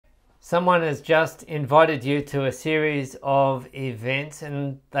Someone has just invited you to a series of events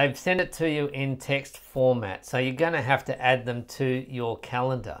and they've sent it to you in text format. So you're going to have to add them to your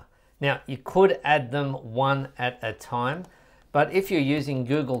calendar. Now, you could add them one at a time, but if you're using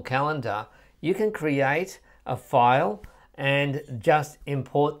Google Calendar, you can create a file and just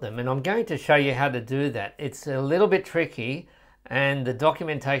import them. And I'm going to show you how to do that. It's a little bit tricky and the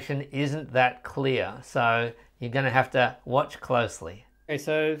documentation isn't that clear. So you're going to have to watch closely. Okay,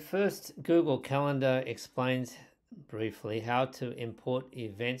 so first Google Calendar explains briefly how to import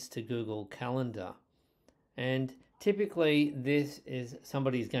events to Google Calendar. And typically this is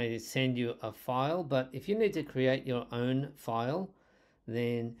somebody's going to send you a file, but if you need to create your own file,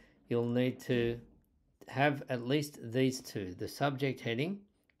 then you'll need to have at least these two. The subject heading,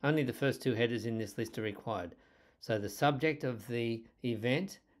 only the first two headers in this list are required. So the subject of the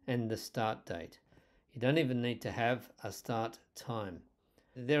event and the start date. You don't even need to have a start time.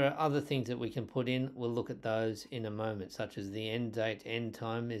 There are other things that we can put in. We'll look at those in a moment, such as the end date, end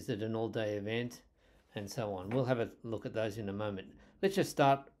time, is it an all-day event, and so on. We'll have a look at those in a moment. Let's just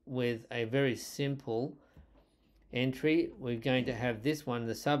start with a very simple entry. We're going to have this one.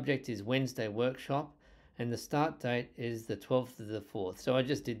 The subject is Wednesday workshop, and the start date is the 12th of the 4th. So I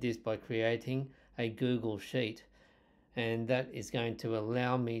just did this by creating a Google Sheet, and that is going to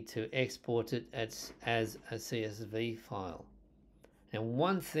allow me to export it as a CSV file. And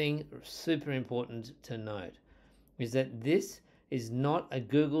one thing super important to note is that this is not a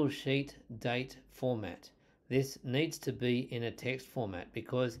Google Sheet date format. This needs to be in a text format,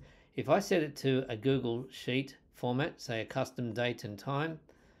 because if I set it to a Google Sheet format, say a custom date and time,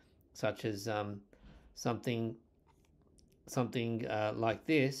 such as something like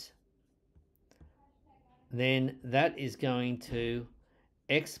this, then that is going to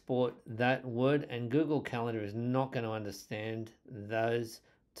export that word, and Google Calendar is not going to understand those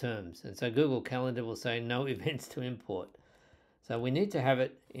terms. And so Google Calendar will say no events to import. So we need to have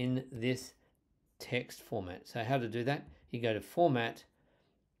it in this text format. So how to do that? You go to Format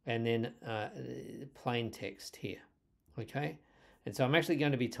and then plain text here. Okay. And so I'm actually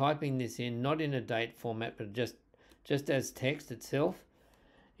going to be typing this in, not in a date format, but just as text itself.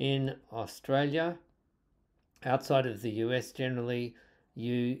 In Australia, outside of the US, generally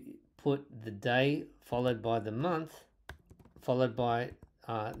you put the day followed by the month followed by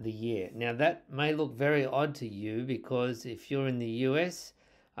the year. Now that may look very odd to you, because if you're in the US,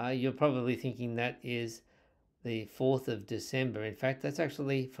 you're probably thinking that is the 4th of December. In fact, that's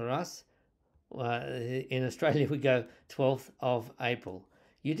actually, for us, in Australia, we go 12th of April.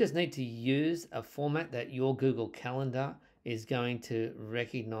 You just need to use a format that your Google Calendar is going to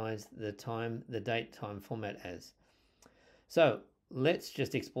recognize the time, the date time format as. So let's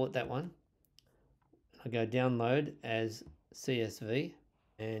just export that one. I go download as CSV,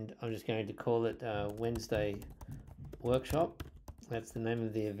 and I'm just going to call it Wednesday workshop. That's the name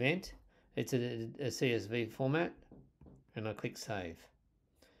of the event. It's a CSV format, and I click save.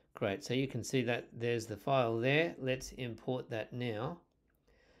 Great, so you can see that there's the file there. Let's import that now.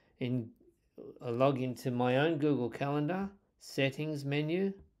 I log into my own Google Calendar, settings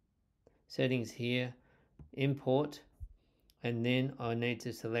menu, settings here, import, and then I need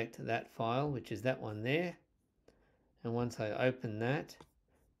to select that file, which is that one there. And once I open that,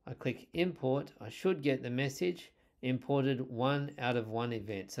 I click import. I should get the message imported 1 out of 1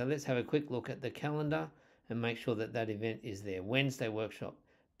 event. So let's have a quick look at the calendar and make sure that that event is there. Wednesday workshop.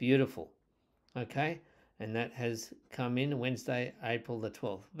 Beautiful. Okay. And that has come in Wednesday, April the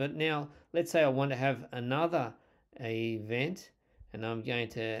 12th. But now let's say I want to have another event, and I'm going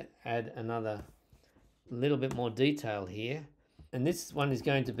to add another little bit more detail here. And this one is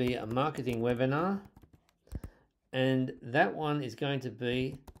going to be a marketing webinar, and that one is going to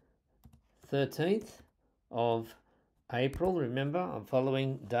be 13th of April. Remember, I'm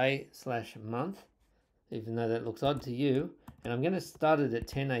following day/month, even though that looks odd to you. And I'm going to start it at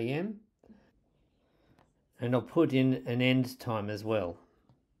 10 a.m. and I'll put in an end time as well.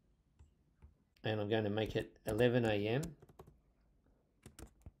 And I'm going to make it 11 a.m.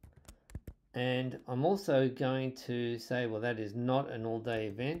 And I'm also going to say, well, that is not an all-day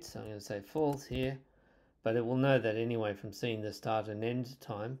event, so I'm going to say false here, but it will know that anyway from seeing the start and end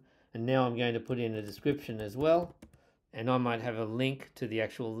time. And now I'm going to put in a description as well, and I might have a link to the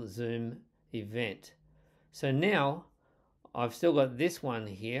actual Zoom event. So now I've still got this one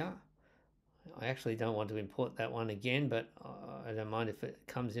here. I actually don't want to import that one again, but I don't mind if it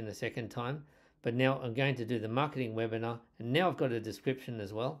comes in a second time. But now I'm going to do the marketing webinar, and now I've got a description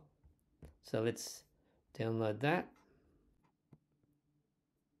as well. So let's download that.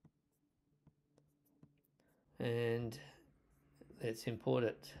 And let's import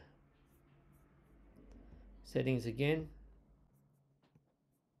it. Settings again.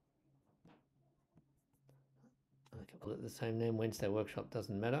 I can call it the same name, Wednesday workshop,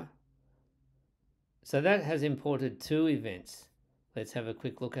 doesn't matter. So that has imported 2 events. Let's have a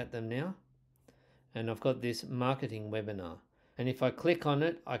quick look at them now. And I've got this marketing webinar. And if I click on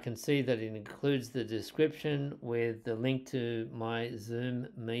it, I can see that it includes the description with the link to my Zoom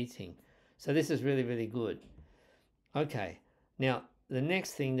meeting. So this is really, really good. Okay, now the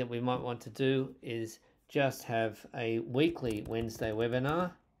next thing that we might want to do is just have a weekly Wednesday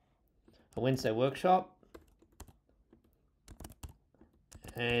webinar, a Wednesday workshop.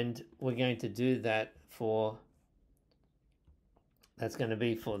 And we're going to do that that's going to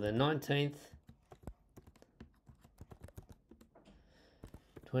be for the 19th,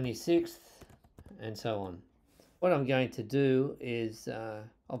 26th, and so on. What I'm going to do is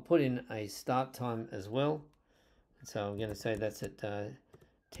I'll put in a start time as well. So I'm going to say that's at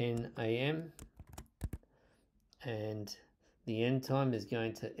 10 a.m. and the end time is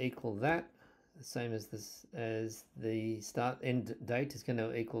going to equal that, the same as this, as the start end date is going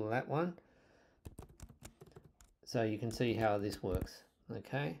to equal that one. So you can see how this works.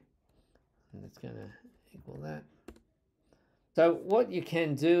 Okay, and it's going to equal that. So what you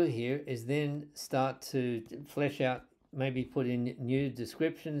can do here is then start to flesh out, maybe put in new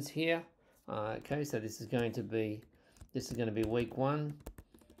descriptions here. Okay, so this is going to be week 1.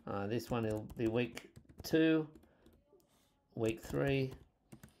 This one will be week 2, week 3.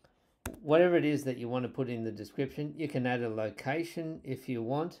 Whatever it is that you want to put in the description. You can add a location if you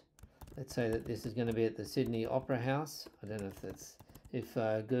want. Let's say that this is going to be at the Sydney Opera House. I don't know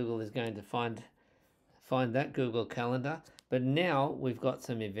if Google is going to find that Google Calendar. But now we've got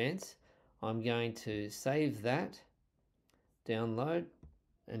some events. I'm going to save that, download,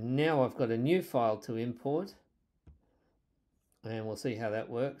 and now I've got a new file to import, and we'll see how that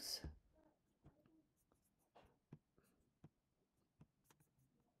works.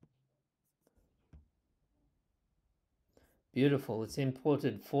 Beautiful. It's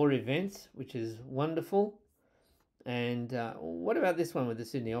imported 4 events, which is wonderful. And what about this one with the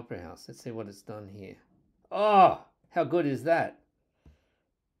Sydney Opera House? Let's see what it's done here. Oh, how good is that?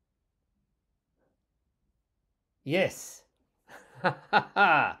 Yes.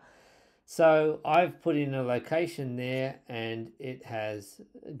 So I've put in a location there, and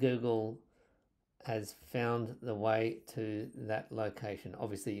Google has found the way to that location.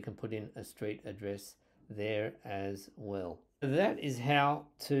 Obviously you can put in a street address there as well. That is how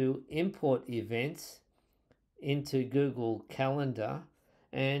to import events into Google Calendar,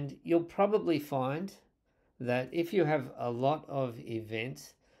 and you'll probably find that if you have a lot of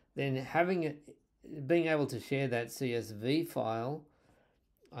events, then being able to share that CSV file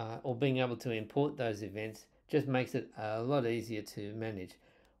or being able to import those events just makes it a lot easier to manage.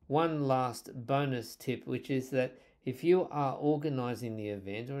 One last bonus tip, which is that if you are organizing the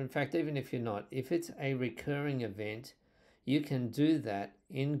event, or in fact even if you're not, if it's a recurring event, you can do that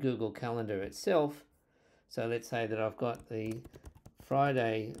in Google Calendar itself. So let's say that I've got the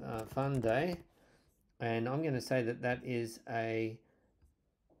Friday fun day, and I'm going to say that is an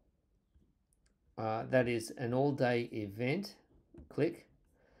all-day event. Click,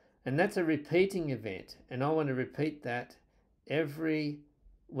 and that's a repeating event, and I want to repeat that every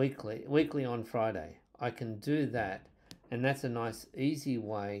weekly on Friday. I can do that, and that's a nice easy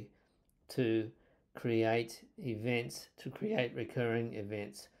way to create events, to create recurring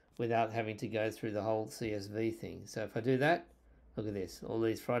events without having to go through the whole CSV thing. So if I do that, look at this, all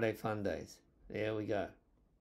these Friday fun days. There we go.